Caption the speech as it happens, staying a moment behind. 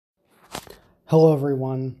Hello,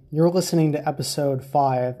 everyone. You're listening to episode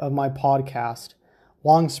 5 of my podcast,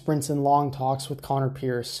 Long Sprints and Long Talks with Connor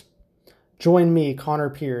Pierce. Join me, Connor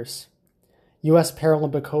Pierce, U.S.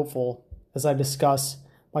 Paralympic hopeful, as I discuss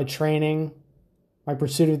my training, my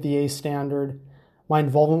pursuit of the A standard, my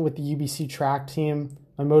involvement with the UBC track team,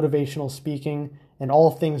 my motivational speaking, and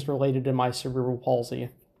all things related to my cerebral palsy.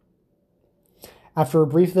 After a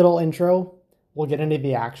brief little intro, we'll get into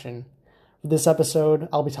the action. For this episode,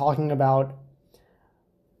 I'll be talking about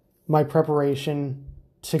my preparation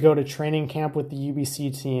to go to training camp with the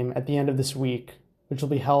UBC team at the end of this week, which will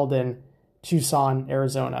be held in Tucson,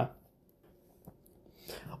 Arizona.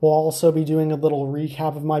 We'll also be doing a little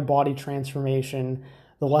recap of my body transformation,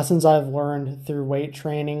 the lessons I've learned through weight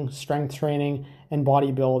training, strength training, and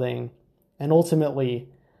bodybuilding, and ultimately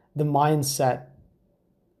the mindset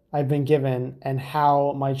I've been given and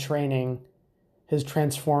how my training has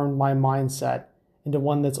transformed my mindset into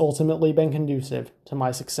one that's ultimately been conducive to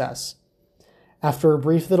my success. After a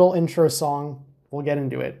brief little intro song, we'll get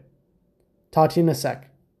into it. Talk to you in a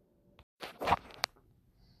sec.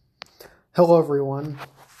 Hello, everyone.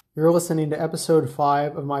 You're listening to episode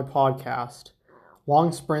 5 of my podcast,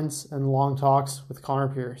 Long Sprints and Long Talks with Connor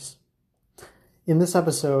Pierce. In this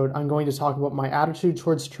episode, I'm going to talk about my attitude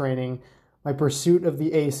towards training, my pursuit of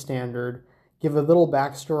the A standard, give a little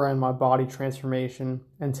backstory on my body transformation,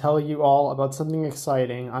 and tell you all about something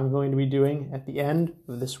exciting I'm going to be doing at the end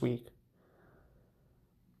of this week.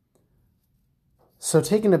 So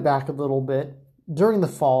taking it back a little bit, during the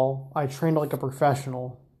fall, I trained like a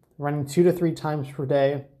professional, running 2 to 3 times per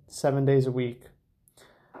day, 7 days a week.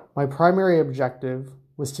 My primary objective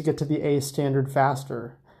was to get to the A standard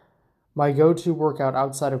faster. My go-to workout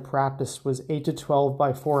outside of practice was 8 to 12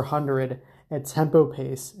 by 400 at tempo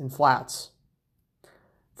pace in flats.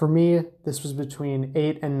 For me, this was between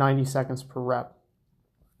 8 and 90 seconds per rep.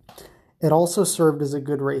 It also served as a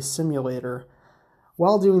good race simulator.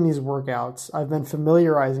 While doing these workouts, I've been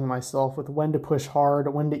familiarizing myself with when to push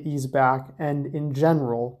hard, when to ease back, and in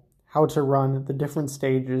general, how to run the different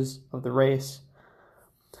stages of the race.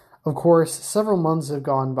 Of course, several months have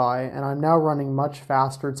gone by, and I'm now running much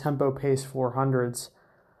faster tempo pace 400s.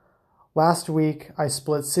 Last week, I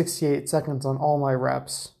split 68 seconds on all my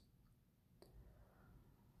reps.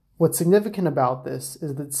 What's significant about this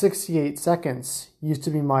is that 68 seconds used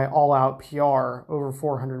to be my all-out PR over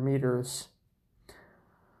 400 meters.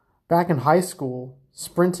 Back in high school,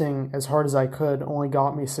 sprinting as hard as I could only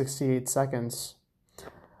got me 68 seconds.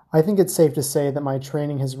 I think it's safe to say that my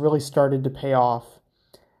training has really started to pay off.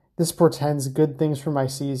 This portends good things for my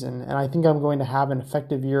season, and I think I'm going to have an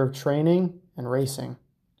effective year of training and racing.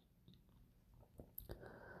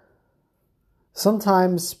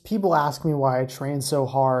 Sometimes people ask me why I train so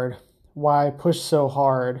hard, why I push so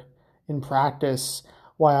hard in practice,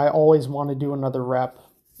 why I always want to do another rep.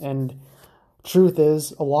 And truth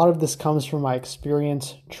is, a lot of this comes from my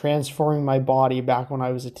experience transforming my body back when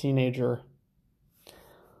I was a teenager.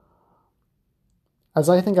 As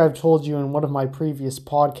I think I've told you in one of my previous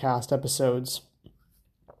podcast episodes,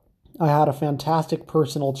 I had a fantastic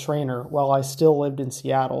personal trainer while I still lived in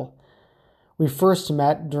Seattle. We first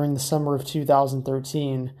met during the summer of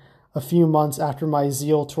 2013, a few months after my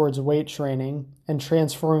zeal towards weight training and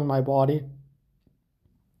transforming my body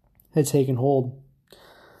had taken hold.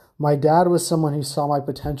 My dad was someone who saw my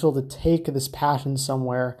potential to take this passion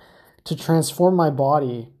somewhere, to transform my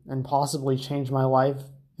body and possibly change my life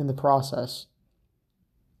in the process.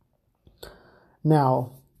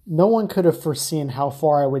 Now, no one could have foreseen how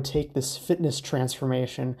far I would take this fitness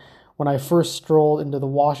transformation when I first strolled into the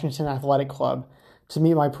Washington Athletic Club to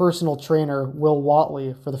meet my personal trainer, Will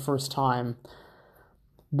Watley, for the first time.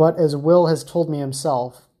 But as Will has told me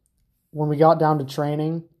himself, when we got down to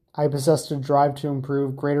training, I possessed a drive to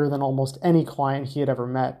improve greater than almost any client he had ever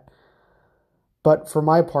met. But for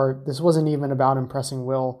my part, this wasn't even about impressing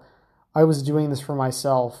Will. I was doing this for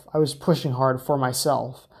myself. I was pushing hard for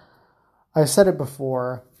myself. I've said it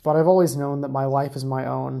before, but I've always known that my life is my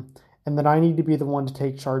own, and that I need to be the one to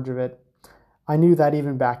take charge of it. I knew that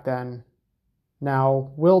even back then.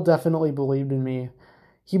 Now, Will definitely believed in me.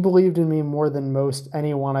 He believed in me more than most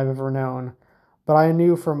anyone I've ever known. But I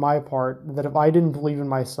knew for my part that if I didn't believe in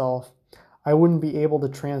myself, I wouldn't be able to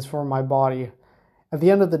transform my body. At the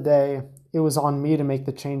end of the day, it was on me to make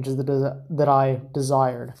the changes that I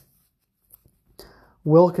desired.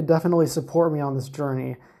 Will could definitely support me on this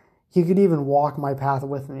journey. He could even walk my path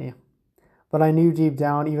with me. But I knew deep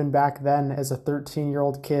down, even back then as a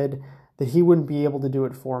 13-year-old kid, that he wouldn't be able to do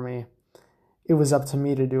it for me. It was up to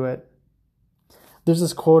me to do it. There's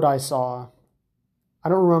this quote I saw. I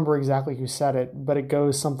don't remember exactly who said it, but it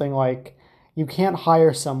goes something like, "You can't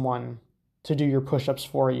hire someone to do your push-ups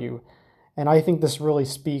for you. And I think this really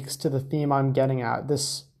speaks to the theme I'm getting at,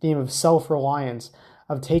 this theme of self-reliance,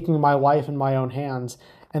 of taking my life in my own hands.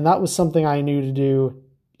 And that was something I knew to do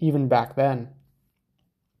even back then.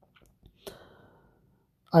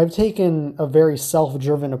 I've taken a very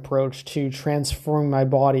self-driven approach to transforming my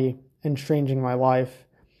body and changing my life.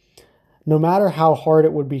 No matter how hard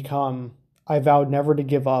it would become, I vowed never to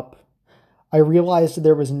give up. I realized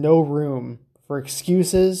there was no room for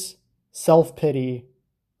excuses, self-pity,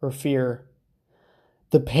 or fear.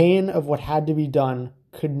 The pain of what had to be done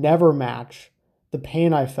could never match the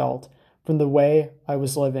pain I felt from the way I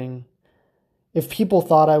was living. If people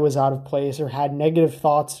thought I was out of place or had negative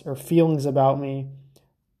thoughts or feelings about me,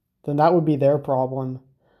 then that would be their problem.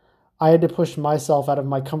 I had to push myself out of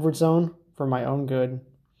my comfort zone for my own good.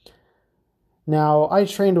 Now, I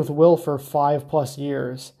trained with Will for 5+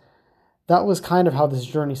 years. That was kind of how this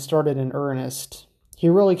journey started in earnest. He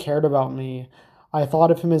really cared about me. I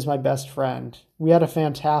thought of him as my best friend. We had a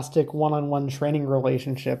fantastic one-on-one training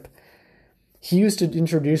relationship. He used to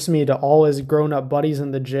introduce me to all his grown-up buddies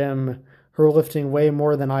in the gym who were lifting way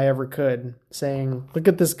more than I ever could, saying, "Look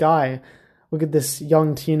at this guy. Look at this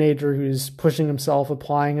young teenager who's pushing himself,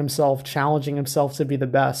 applying himself, challenging himself to be the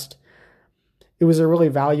best." It was a really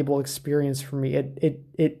valuable experience for me.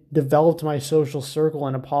 It developed my social circle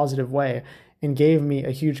in a positive way and gave me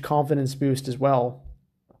a huge confidence boost as well.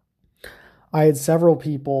 I had several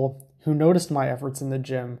people who noticed my efforts in the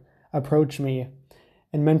gym approach me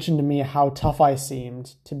and mention to me how tough I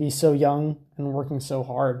seemed to be so young and working so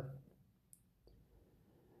hard.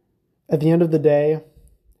 At the end of the day,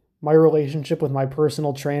 my relationship with my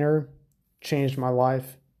personal trainer changed my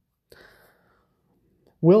life.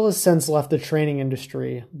 Will has since left the training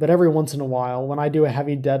industry, but every once in a while, when I do a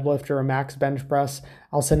heavy deadlift or a max bench press,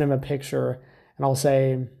 I'll send him a picture and I'll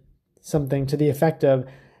say something to the effect of,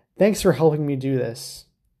 "Thanks for helping me do this."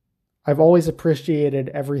 I've always appreciated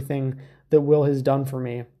everything that Will has done for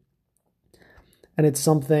me, and it's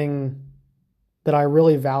something that I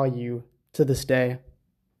really value to this day.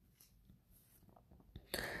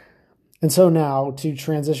 And so now, to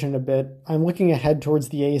transition a bit, I'm looking ahead towards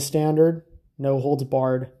the A standard, no holds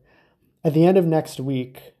barred. At the end of next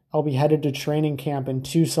week, I'll be headed to training camp in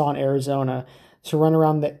Tucson, Arizona to run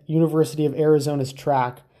around the University of Arizona's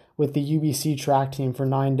track with the UBC track team for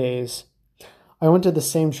 9 days. I went to the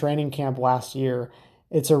same training camp last year.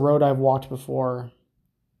 It's a road I've walked before.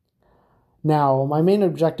 Now, my main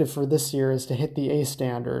objective for this year is to hit the A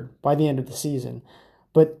standard by the end of the season.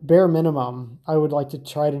 But bare minimum, I would like to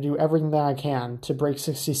try to do everything that I can to break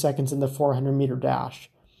 60 seconds in the 400-meter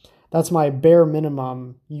dash. That's my bare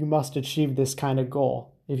minimum. You must achieve this kind of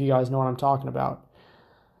goal, if you guys know what I'm talking about.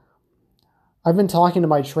 I've been talking to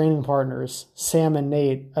my training partners, Sam and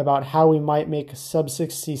Nate, about how we might make a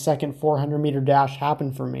sub-60 second 400-meter dash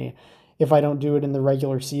happen for me if I don't do it in the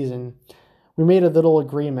regular season. We made a little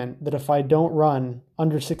agreement that if I don't run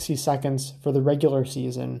under 60 seconds for the regular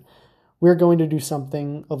season, we're going to do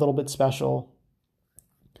something a little bit special.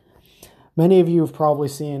 Many of you have probably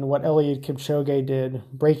seen what Eliud Kipchoge did,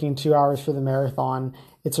 breaking 2 hours for the marathon.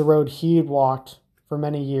 It's a road he had walked for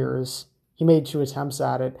many years. He made 2 attempts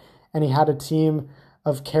at it, and he had a team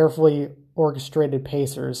of carefully orchestrated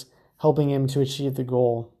pacers helping him to achieve the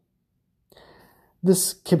goal.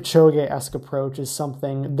 This Kipchoge-esque approach is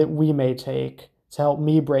something that we may take to help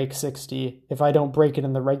me break 60 if I don't break it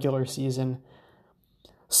in the regular season.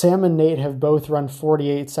 Sam and Nate have both run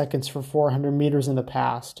 48 seconds for 400 meters in the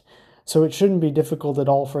past, so it shouldn't be difficult at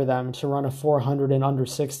all for them to run a 400 in under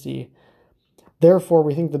 60. Therefore,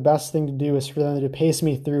 we think the best thing to do is for them to pace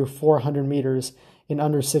me through 400 meters in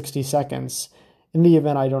under 60 seconds, in the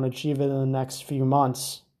event I don't achieve it in the next few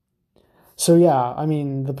months. So yeah,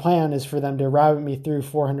 the plan is for them to rabbit me through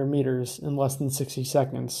 400 meters in less than 60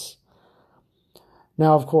 seconds.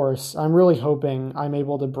 Now, of course, I'm really hoping I'm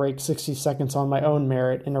able to break 60 seconds on my own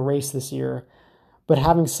merit in a race this year. But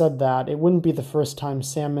having said that, it wouldn't be the first time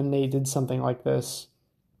Sam and Nate did something like this.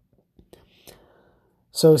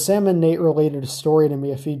 So Sam and Nate related a story to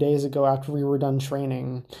me a few days ago after we were done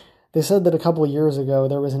training. They said that a couple of years ago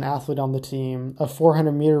there was an athlete on the team, a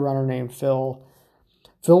 400-meter runner named Phil.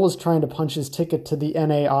 Phil was trying to punch his ticket to the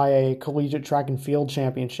NAIA Collegiate Track and Field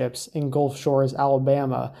Championships in Gulf Shores,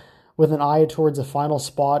 Alabama, with an eye towards a final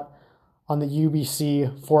spot on the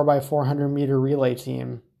UBC 4x400-meter relay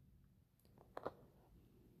team.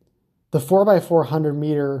 The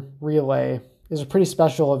 4x400-meter relay is a pretty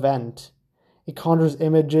special event. It conjures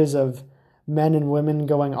images of men and women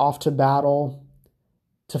going off to battle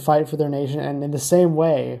to fight for their nation, and in the same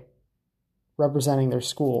way, representing their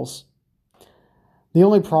schools. The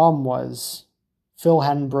only problem was Phil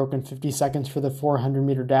hadn't broken 50 seconds for the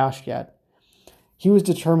 400-meter dash yet. He was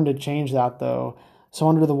determined to change that, though, so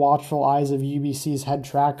under the watchful eyes of UBC's head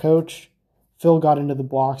track coach, Phil got into the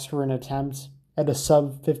blocks for an attempt at a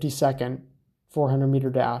sub-50-second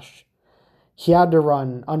 400-meter dash. He had to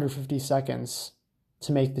run under 50 seconds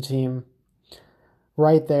to make the team,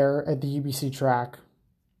 right there at the UBC track.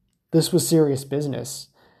 This was serious business.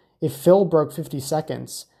 If Phil broke 50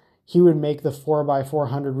 seconds, he would make the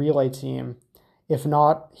 4x400 relay team. If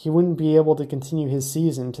not, he wouldn't be able to continue his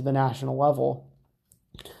season to the national level.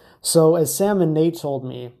 So, as Sam and Nate told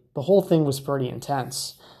me, the whole thing was pretty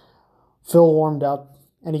intense. Phil warmed up,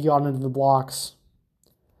 and he got into the blocks.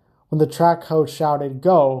 When the track coach shouted,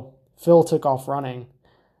 "Go!" Phil took off running.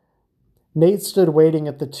 Nate stood waiting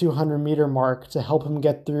at the 200-meter mark to help him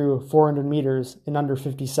get through 400 meters in under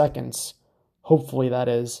 50 seconds. Hopefully, that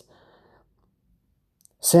is.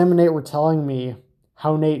 Sam and Nate were telling me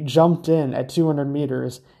how Nate jumped in at 200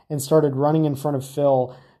 meters and started running in front of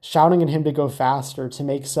Phil, shouting at him to go faster to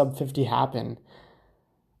make sub-50 happen.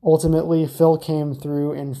 Ultimately, Phil came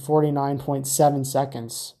through in 49.7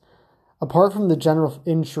 seconds. Apart from the general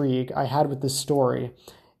intrigue I had with this story,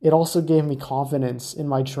 it also gave me confidence in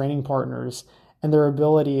my training partners and their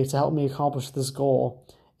ability to help me accomplish this goal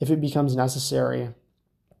if it becomes necessary.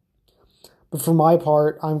 But for my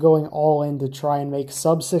part, I'm going all in to try and make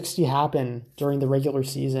sub-60 happen during the regular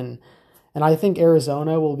season, and I think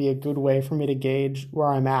Arizona will be a good way for me to gauge where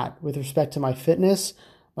I'm at with respect to my fitness,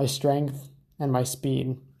 my strength, and my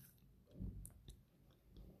speed.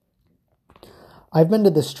 I've been to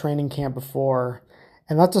this training camp before,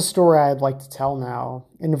 and that's a story I'd like to tell now.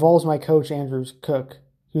 It involves my coach, Andrew Cook,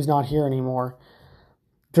 who's not here anymore.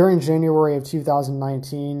 During January of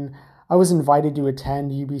 2019, I was invited to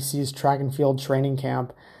attend UBC's track and field training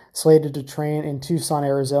camp, slated to train in Tucson,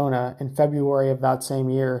 Arizona in February of that same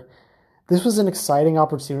year. This was an exciting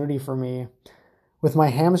opportunity for me. With my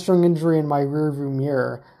hamstring injury in my rearview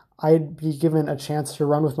mirror, I'd be given a chance to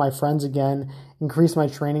run with my friends again, increase my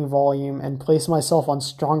training volume, and place myself on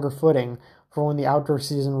stronger footing for when the outdoor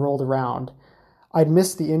season rolled around. I'd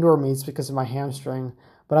missed the indoor meets because of my hamstring,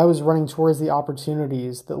 but I was running towards the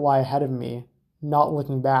opportunities that lie ahead of me, not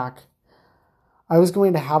looking back. I was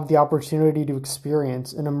going to have the opportunity to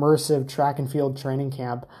experience an immersive track and field training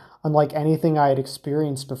camp unlike anything I had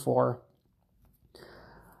experienced before.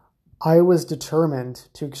 I was determined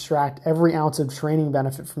to extract every ounce of training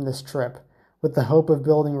benefit from this trip, with the hope of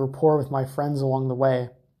building rapport with my friends along the way.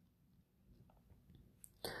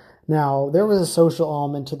 Now, there was a social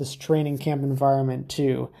element to this training camp environment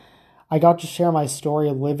too. I got to share my story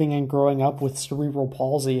of living and growing up with cerebral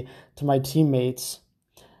palsy to my teammates.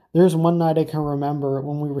 There's one night I can remember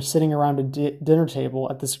when we were sitting around a dinner table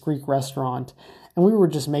at this Greek restaurant, and we were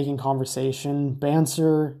just making conversation,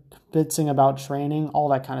 banter, bitsing about training, all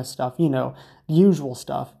that kind of stuff, the usual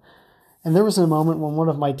stuff. And there was a moment when one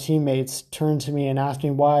of my teammates turned to me and asked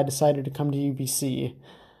me why I decided to come to UBC.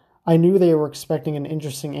 I knew they were expecting an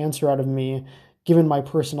interesting answer out of me, given my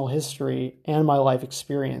personal history and my life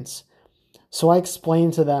experience. So I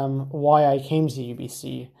explained to them why I came to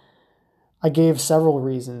UBC. I gave several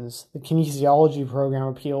reasons. The kinesiology program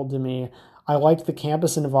appealed to me. I liked the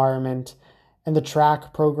campus environment, and the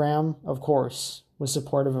track program, of course, was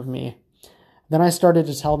supportive of me. Then I started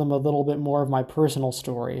to tell them a little bit more of my personal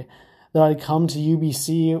story, that I'd come to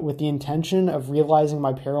UBC with the intention of realizing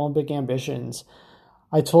my Paralympic ambitions.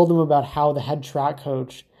 I told them about how the head track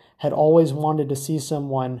coach had always wanted to see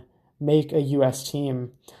someone make a U.S.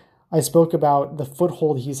 team. I spoke about the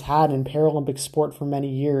foothold he's had in Paralympic sport for many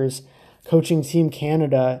years, coaching Team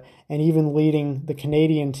Canada and even leading the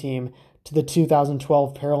Canadian team to the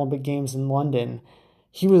 2012 Paralympic Games in London.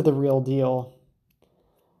 He was the real deal.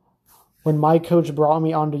 When my coach brought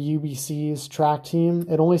me onto UBC's track team,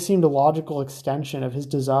 it only seemed a logical extension of his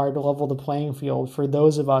desire to level the playing field for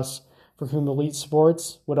those of us for whom elite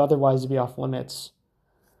sports would otherwise be off limits.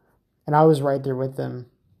 And I was right there with them.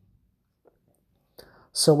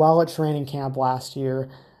 So while at training camp last year,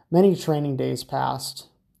 many training days passed,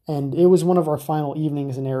 and it was one of our final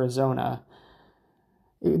evenings in Arizona.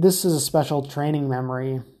 This is a special training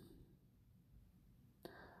memory.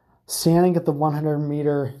 Standing at the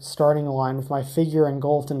 100-meter starting line with my figure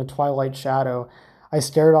engulfed in a twilight shadow, I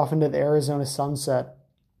stared off into the Arizona sunset,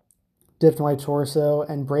 dipped my torso,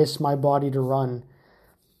 and braced my body to run.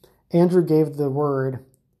 Andrew gave the word,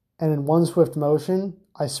 and in one swift motion,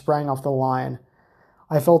 I sprang off the line.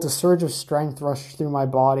 I felt a surge of strength rush through my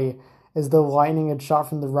body, as though lightning had shot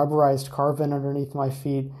from the rubberized carpet underneath my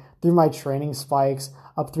feet, through my training spikes,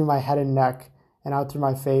 up through my head and neck, and out through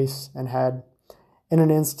my face and head. In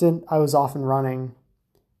an instant, I was off and running.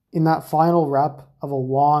 In that final rep of a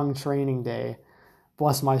long training day,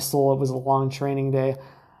 bless my soul, it was a long training day,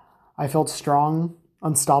 I felt strong,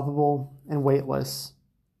 unstoppable, and weightless.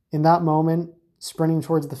 In that moment, sprinting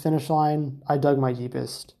towards the finish line, I dug my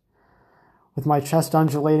deepest. With my chest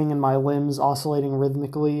undulating and my limbs oscillating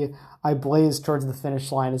rhythmically, I blazed towards the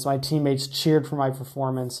finish line as my teammates cheered for my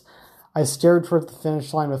performance. I stared towards the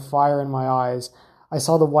finish line with fire in my eyes. I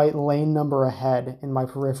saw the white lane number ahead in my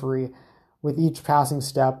periphery. With each passing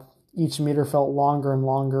step, each meter felt longer and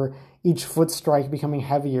longer, each foot strike becoming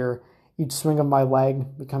heavier, each swing of my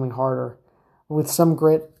leg becoming harder. With some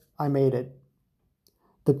grit, I made it.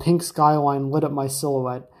 The pink skyline lit up my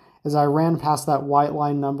silhouette. As I ran past that white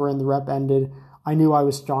line number and the rep ended, I knew I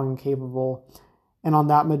was strong and capable. And on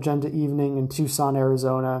that magenta evening in Tucson,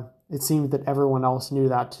 Arizona, it seemed that everyone else knew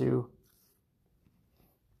that too.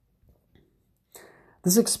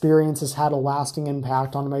 This experience has had a lasting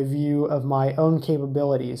impact on my view of my own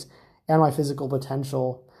capabilities and my physical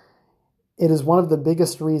potential. It is one of the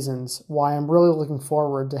biggest reasons why I'm really looking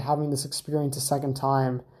forward to having this experience a second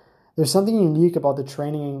time. There's something unique about the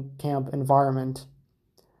training camp environment.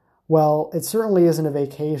 Well, it certainly isn't a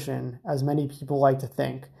vacation, as many people like to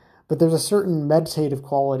think, but there's a certain meditative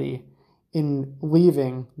quality in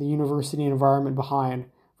leaving the university environment behind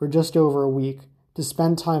for just over a week to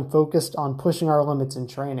spend time focused on pushing our limits in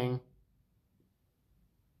training.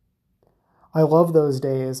 I love those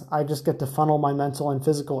days. I just get to funnel my mental and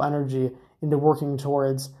physical energy into working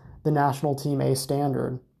towards the national team A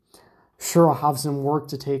standard. Sure, I'll have some work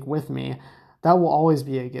to take with me. That will always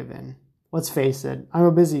be a given. Let's face it, I'm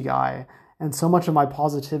a busy guy, and so much of my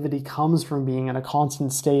positivity comes from being in a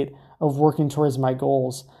constant state of working towards my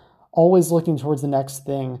goals, always looking towards the next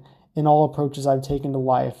thing in all approaches I've taken to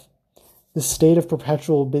life. This state of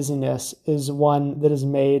perpetual busyness is one that has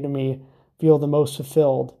made me feel the most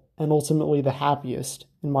fulfilled and ultimately the happiest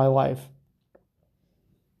in my life.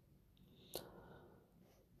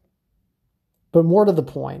 But more to the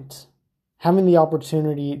point, having the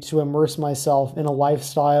opportunity to immerse myself in a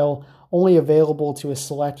lifestyle only available to a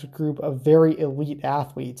select group of very elite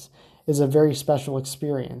athletes is a very special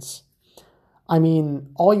experience. I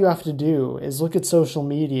mean, all you have to do is look at social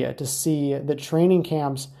media to see that training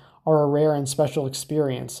camps are a rare and special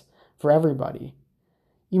experience for everybody.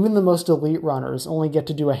 Even the most elite runners only get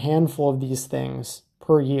to do a handful of these things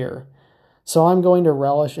per year. So I'm going to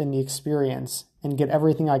relish in the experience and get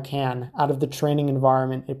everything I can out of the training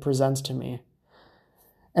environment it presents to me.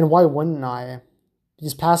 And why wouldn't I?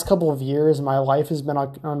 These past couple of years, my life has been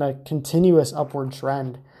on a continuous upward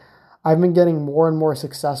trend. I've been getting more and more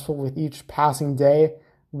successful with each passing day,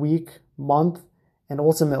 week, month, and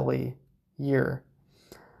ultimately, year.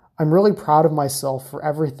 I'm really proud of myself for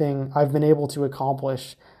everything I've been able to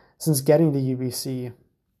accomplish since getting to UBC.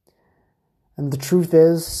 And the truth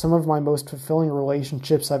is, some of my most fulfilling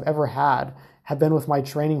relationships I've ever had have been with my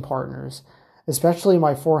training partners, especially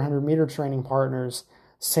my 400-meter training partners,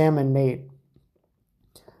 Sam and Nate.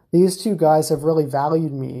 These two guys have really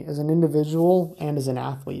valued me as an individual and as an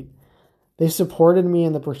athlete. They supported me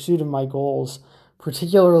in the pursuit of my goals,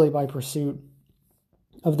 particularly by pursuit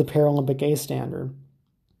of the Paralympic A standard.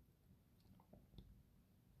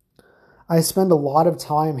 I spent a lot of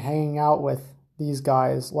time hanging out with these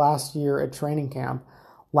guys last year at training camp,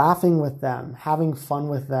 laughing with them, having fun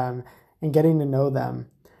with them, and getting to know them.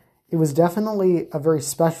 It was definitely a very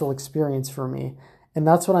special experience for me, and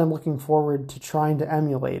that's what I'm looking forward to trying to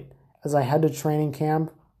emulate as I head to training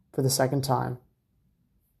camp for the second time.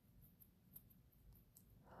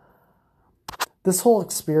 This whole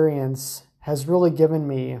experience has really given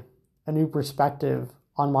me a new perspective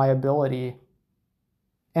on my ability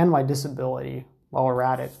and my disability while we're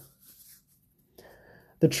at it.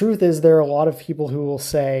 The truth is, there are a lot of people who will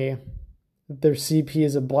say that their CP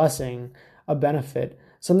is a blessing, a benefit,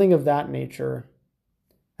 something of that nature,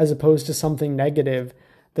 as opposed to something negative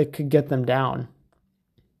that could get them down.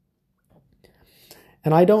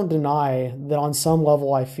 And I don't deny that on some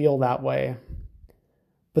level I feel that way.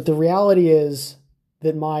 But the reality is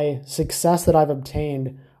that my success that I've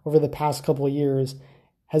obtained over the past couple of years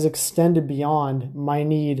has extended beyond my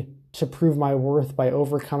need to prove my worth by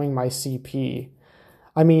overcoming my CP.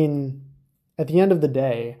 I mean, at the end of the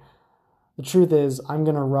day, the truth is I'm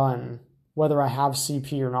going to run whether I have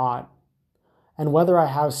CP or not. And whether I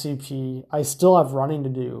have CP, I still have running to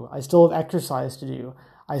do. I still have exercise to do.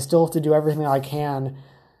 I still have to do everything I can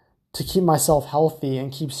to keep myself healthy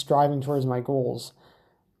and keep striving towards my goals.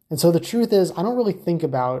 And so the truth is, I don't really think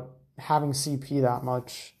about having CP that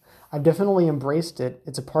much. I've definitely embraced it.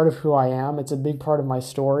 It's a part of who I am. It's a big part of my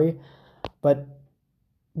story. But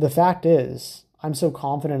the fact is, I'm so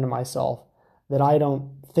confident in myself that I don't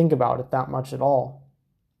think about it that much at all.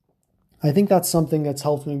 I think that's something that's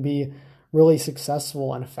helped me be really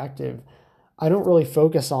successful and effective. I don't really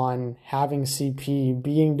focus on having CP,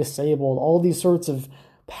 being disabled, all these sorts of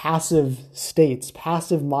passive states,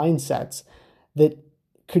 passive mindsets that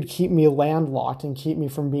could keep me landlocked and keep me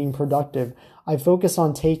from being productive. I focus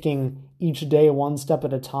on taking each day one step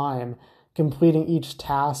at a time, completing each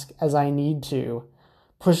task as I need to,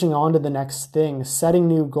 pushing on to the next thing, setting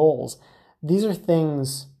new goals. These are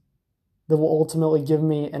things that will ultimately give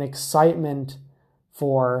me an excitement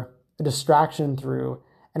for a distraction through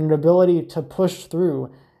and an ability to push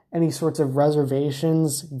through any sorts of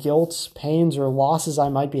reservations, guilt, pains, or losses I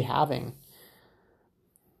might be having.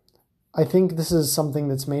 I think this is something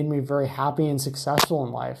that's made me very happy and successful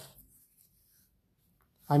in life.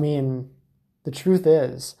 I mean, the truth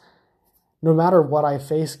is, no matter what I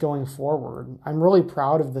face going forward, I'm really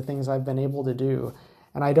proud of the things I've been able to do,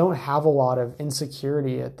 and I don't have a lot of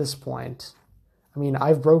insecurity at this point. I mean,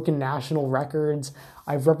 I've broken national records,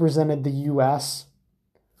 I've represented the US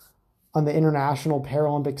on the International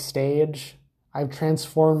Paralympic stage, I've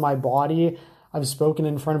transformed my body, I've spoken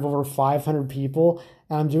in front of over 500 people,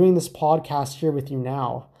 and I'm doing this podcast here with you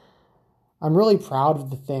now. I'm really proud of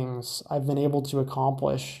the things I've been able to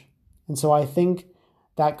accomplish, and so I think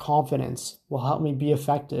that confidence will help me be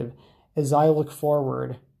effective as I look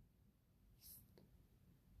forward.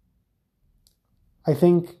 I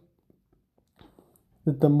think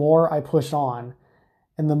that the more I push on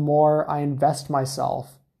and the more I invest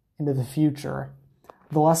myself into the future,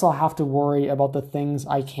 the less I'll have to worry about the things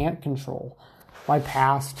I can't control. My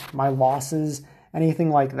past, my losses, anything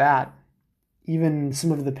like that. Even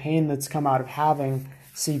some of the pain that's come out of having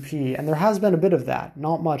CP. And there has been a bit of that.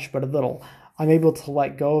 Not much, but a little. I'm able to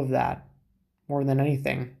let go of that more than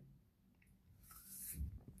anything.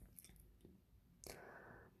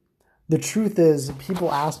 The truth is,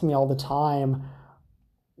 people ask me all the time,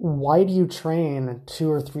 why do you train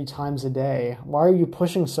 2 or 3 times a day? Why are you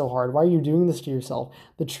pushing so hard? Why are you doing this to yourself?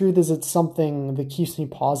 The truth is, it's something that keeps me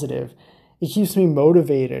positive. It keeps me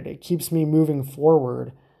motivated. It keeps me moving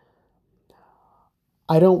forward.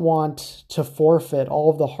 I don't want to forfeit all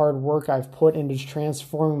of the hard work I've put into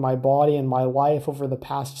transforming my body and my life over the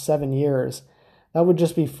past 7 years. That would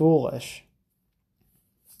just be foolish.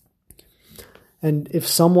 And if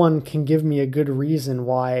someone can give me a good reason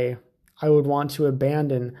why I would want to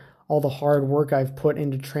abandon all the hard work I've put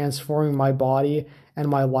into transforming my body and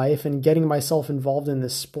my life and getting myself involved in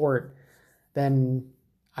this sport, then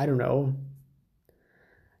I don't know.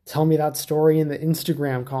 Tell me that story in the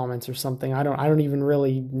Instagram comments or something. I don't even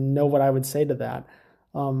really know what I would say to that.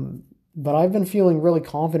 But I've been feeling really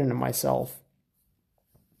confident in myself.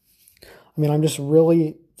 I mean, I'm just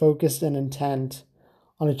really focused and intent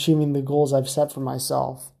on achieving the goals I've set for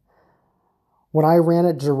myself. When I ran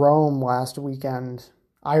at Jerome last weekend,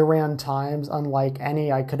 I ran times unlike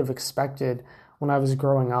any I could have expected when I was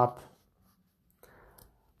growing up.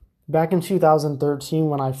 Back in 2013,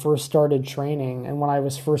 when I first started training and when I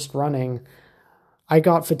was first running, I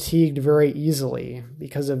got fatigued very easily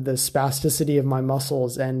because of the spasticity of my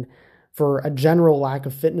muscles and for a general lack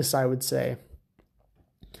of fitness, I would say.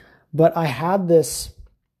 But I had this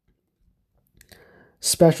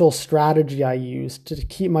special strategy I used to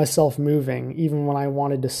keep myself moving even when I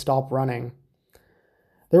wanted to stop running.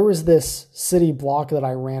 There was this city block that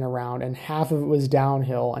I ran around, and half of it was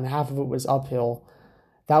downhill and half of it was uphill.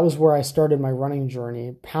 That was where I started my running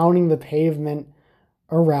journey, pounding the pavement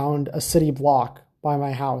around a city block by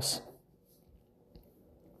my house.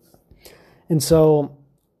 And so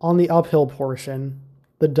on the uphill portion,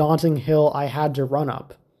 the daunting hill I had to run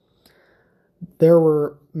up, there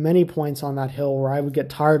were many points on that hill where I would get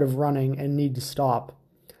tired of running and need to stop.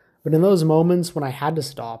 But in those moments when I had to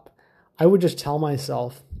stop, I would just tell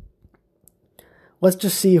myself, let's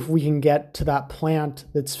just see if we can get to that plant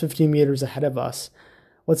that's 50 meters ahead of us.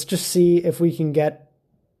 Let's just see if we can get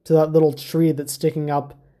to that little tree that's sticking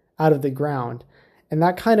up out of the ground. And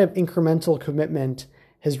that kind of incremental commitment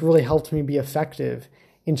has really helped me be effective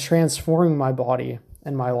in transforming my body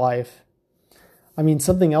and my life. I mean,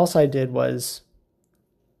 something else I did was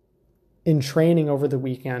in training over the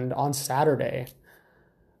weekend on Saturday,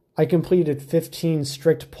 I completed 15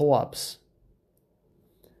 strict pull-ups.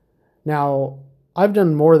 Now, I've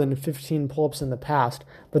done more than 15 pull-ups in the past,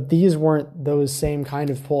 but these weren't those same kind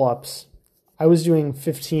of pull-ups. I was doing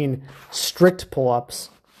 15 strict pull-ups,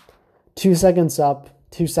 2 seconds up,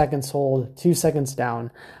 2 seconds hold, 2 seconds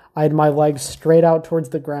down. I had my legs straight out towards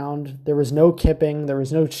the ground. There was no kipping, there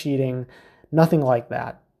was no cheating, nothing like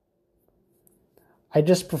that. I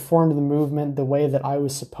just performed the movement the way that I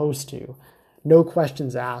was supposed to. No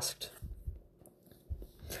questions asked.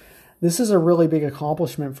 This is a really big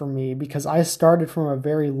accomplishment for me because I started from a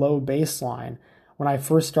very low baseline when I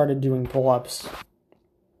first started doing pull-ups.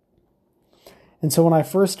 And so when I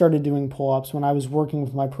first started doing pull-ups, when I was working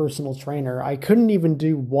with my personal trainer, I couldn't even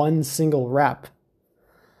do one single rep.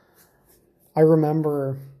 I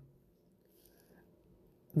remember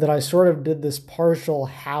that I sort of did this partial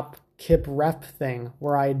hap kip rep thing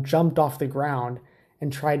where I jumped off the ground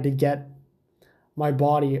and tried to get my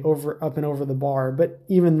body up and over the bar. But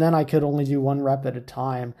even then I could only do one rep at a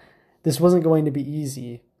time. This wasn't going to be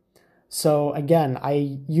easy. So again,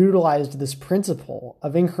 I utilized this principle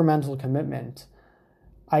of incremental commitment.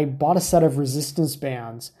 I bought a set of resistance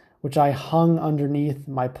bands, which I hung underneath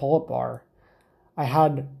my pull-up bar.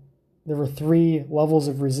 There were 3 levels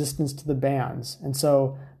of resistance to the bands. And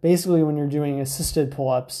so basically when you're doing assisted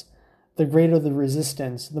pull-ups, the greater the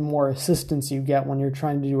resistance, the more assistance you get when you're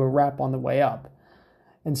trying to do a rep on the way up.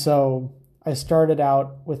 And so I started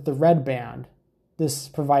out with the red band. This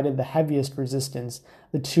provided the heaviest resistance.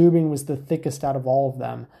 The tubing was the thickest out of all of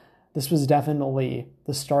them. This was definitely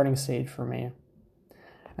the starting stage for me.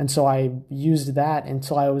 And so I used that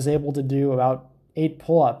until I was able to do about 8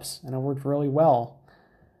 pull-ups, and it worked really well.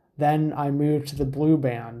 Then I moved to the blue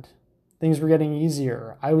band. Things were getting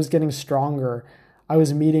easier. I was getting stronger. I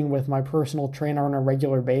was meeting with my personal trainer on a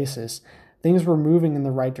regular basis. Things were moving in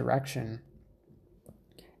the right direction.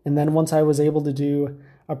 And then once I was able to do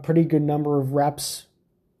a pretty good number of reps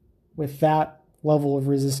with that level of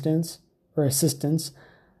resistance or assistance,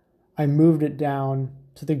 I moved it down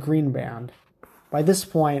to the green band. By this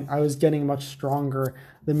point, I was getting much stronger.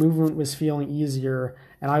 The movement was feeling easier,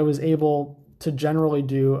 and I was able to generally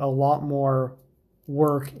do a lot more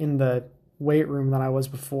work in the weight room than I was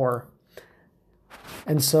before.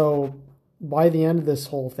 And so by the end of this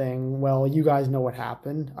whole thing, well, you guys know what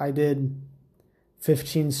happened. I did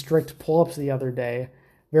 15 strict pull-ups the other day,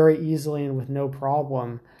 very easily and with no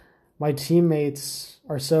problem. My teammates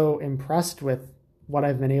are so impressed with what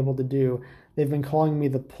I've been able to do. They've been calling me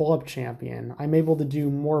the pull-up champion. I'm able to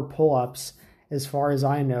do more pull-ups, as far as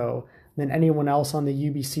I know, than anyone else on the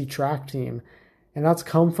UBC track team. And that's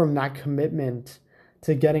come from that commitment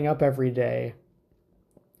to getting up every day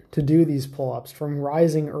to do these pull-ups, from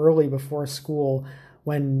rising early before school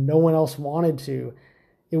when no one else wanted to.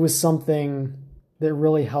 It was something that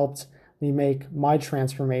really helped me make my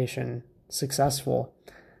transformation successful.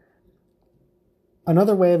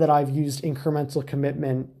 Another way that I've used incremental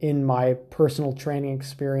commitment in my personal training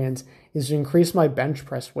experience is to increase my bench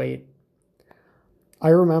press weight. I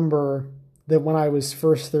remember that when I was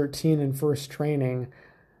first 13 and first training,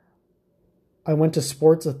 I went to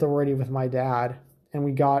Sports Authority with my dad, and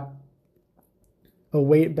we got a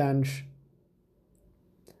weight bench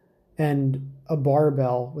and a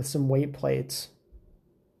barbell with some weight plates.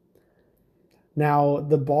 Now,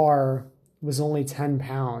 the bar was only 10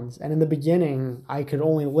 pounds, and in the beginning, I could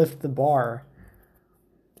only lift the bar.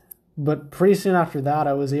 But pretty soon after that,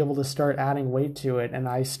 I was able to start adding weight to it, and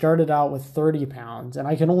I started out with 30 pounds, and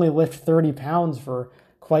I could only lift 30 pounds for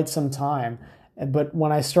quite some time. But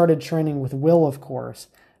when I started training with Will, of course,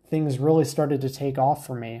 things really started to take off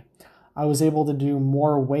for me. I was able to do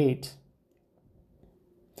more weight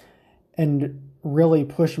and really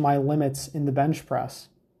push my limits in the bench press.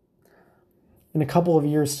 In a couple of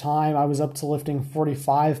years' time, I was up to lifting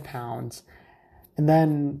 45 pounds. And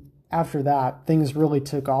then after that, things really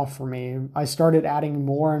took off for me. I started adding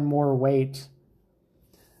more and more weight,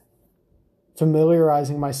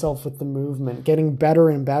 familiarizing myself with the movement, getting better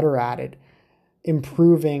and better at it,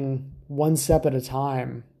 improving one step at a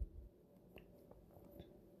time.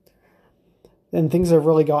 And things have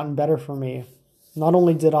really gotten better for me. Not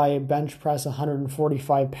only did I bench press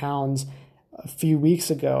 145 pounds a few weeks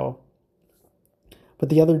ago, but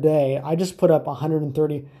the other day, I just put up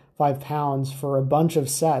 135 pounds for a bunch of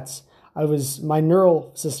sets. My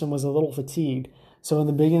neural system was a little fatigued. So in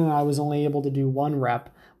the beginning, I was only able to do 1 rep,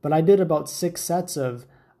 but I did about 6 sets of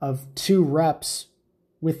 2 reps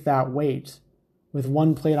with that weight, with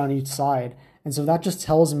 1 plate on each side. And so that just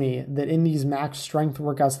tells me that in these max strength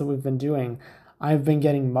workouts that we've been doing, I've been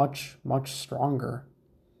getting much, much stronger.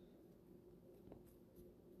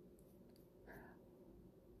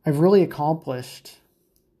 I've really accomplished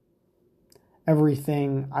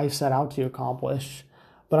everything I set out to accomplish,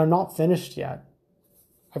 but I'm not finished yet.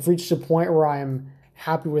 I've reached a point where I'm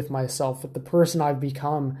happy with myself, with the person I've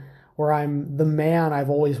become, where I'm the man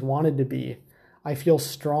I've always wanted to be. I feel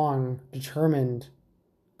strong, determined,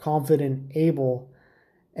 confident, able,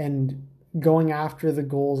 and going after the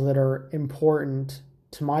goals that are important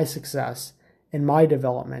to my success and my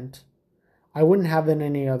development. I wouldn't have it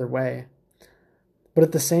any other way. But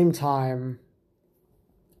at the same time,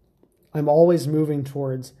 I'm always moving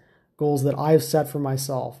towards goals that I've set for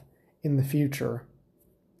myself in the future.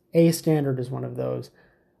 A standard is one of those.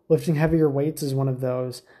 Lifting heavier weights is one of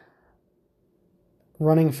those.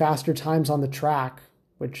 Running faster times on the track,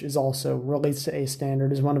 which is also relates to A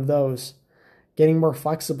standard, is one of those. Getting more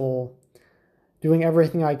flexible, doing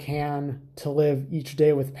everything I can to live each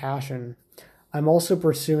day with passion. I'm also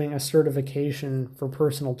pursuing a certification for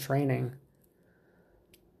personal training.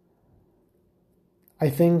 I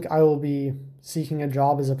think I will be seeking a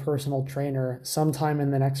job as a personal trainer sometime in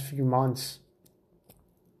the next few months.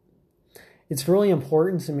 It's really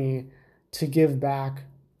important to me to give back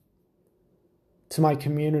to my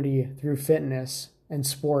community through fitness and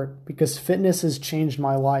sport because fitness has changed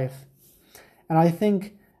my life. And I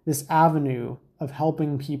think this avenue of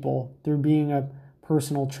helping people through being a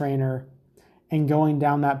personal trainer and going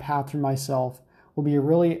down that path for myself will be a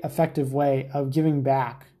really effective way of giving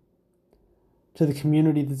back to the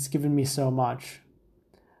community that's given me so much.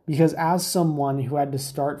 Because as someone who had to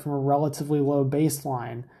start from a relatively low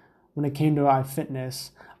baseline when it came to my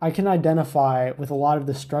fitness, I can identify with a lot of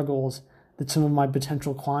the struggles that some of my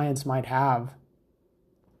potential clients might have.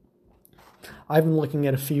 I've been looking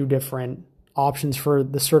at a few different options for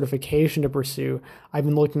the certification to pursue. I've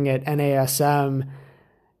been looking at NASM,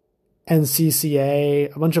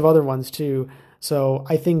 NCCA, a bunch of other ones too. So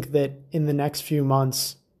I think that in the next few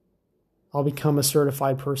months, I'll become a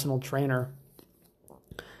certified personal trainer.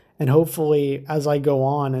 And hopefully, as I go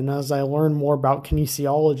on and as I learn more about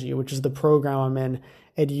kinesiology, which is the program I'm in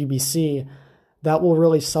at UBC, that will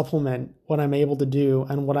really supplement what I'm able to do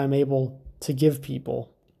and what I'm able to give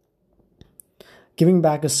people. Giving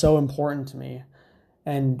back is so important to me.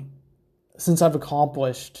 And since I've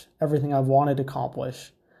accomplished everything I've wanted to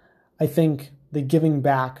accomplish, I think that giving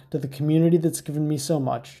back to the community that's given me so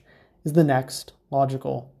much is the next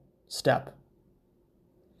logical step.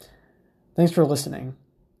 Thanks for listening.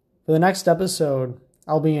 For the next episode,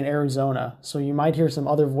 I'll be in Arizona, so you might hear some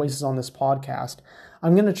other voices on this podcast.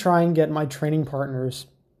 I'm going to try and get my training partners,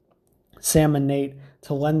 Sam and Nate,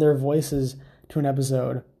 to lend their voices to an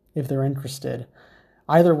episode if they're interested.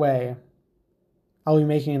 Either way, I'll be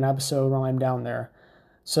making an episode when I'm down there.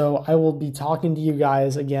 So I will be talking to you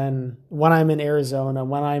guys again when I'm in Arizona,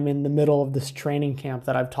 when I'm in the middle of this training camp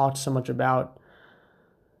that I've talked so much about.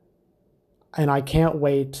 And I can't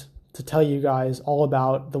wait to tell you guys all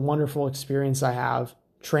about the wonderful experience I have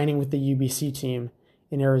training with the UBC team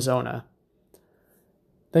in Arizona.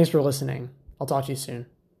 Thanks for listening. I'll talk to you soon.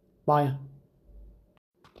 Bye.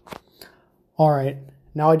 All right,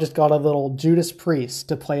 now I just got a little Judas Priest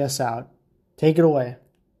to play us out. Take it away.